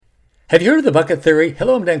Have you heard of the bucket theory?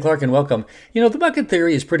 Hello, I'm Dan Clark and welcome. The bucket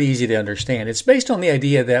theory is pretty easy to understand. It's based on the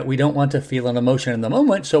idea that we don't want to feel an emotion in the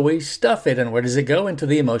moment, so we stuff it. And where does it go? Into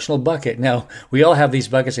the emotional bucket. Now, we all have these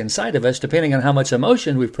buckets inside of us. Depending on how much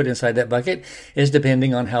emotion we've put inside that bucket is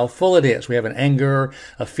depending on how full it is. We have an anger,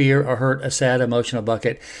 a fear, a hurt, a sad emotional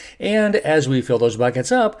bucket. And as we fill those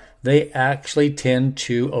buckets up, they actually tend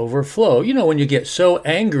to overflow. When you get so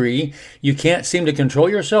angry, you can't seem to control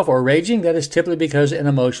yourself or raging, that is typically because an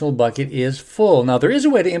emotional bucket is full. Now, there is a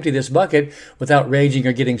way to empty this bucket without raging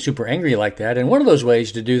or getting super angry like that. And one of those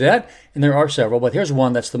ways to do that, and there are several, but here's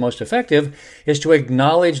one that's the most effective, is to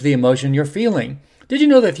acknowledge the emotion you're feeling. Did you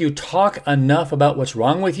know that if you talk enough about what's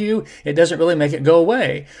wrong with you, it doesn't really make it go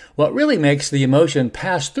away? What really makes the emotion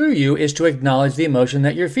pass through you is to acknowledge the emotion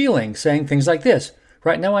that you're feeling, saying things like this: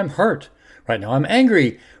 right now I'm hurt. Right now I'm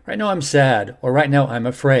angry. Right now I'm sad. Or right now I'm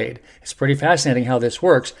afraid. It's pretty fascinating how this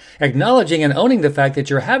works. Acknowledging and owning the fact that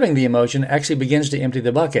you're having the emotion actually begins to empty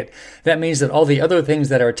the bucket. That means that all the other things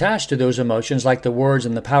that are attached to those emotions, like the words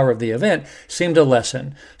and the power of the event, seem to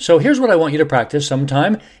lessen. So here's what I want you to practice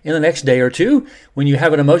sometime in the next day or two. When you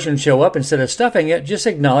have an emotion show up, instead of stuffing it, just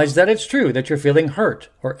acknowledge that it's true, that you're feeling hurt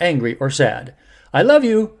or angry or sad. I love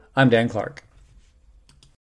you. I'm Dan Clark.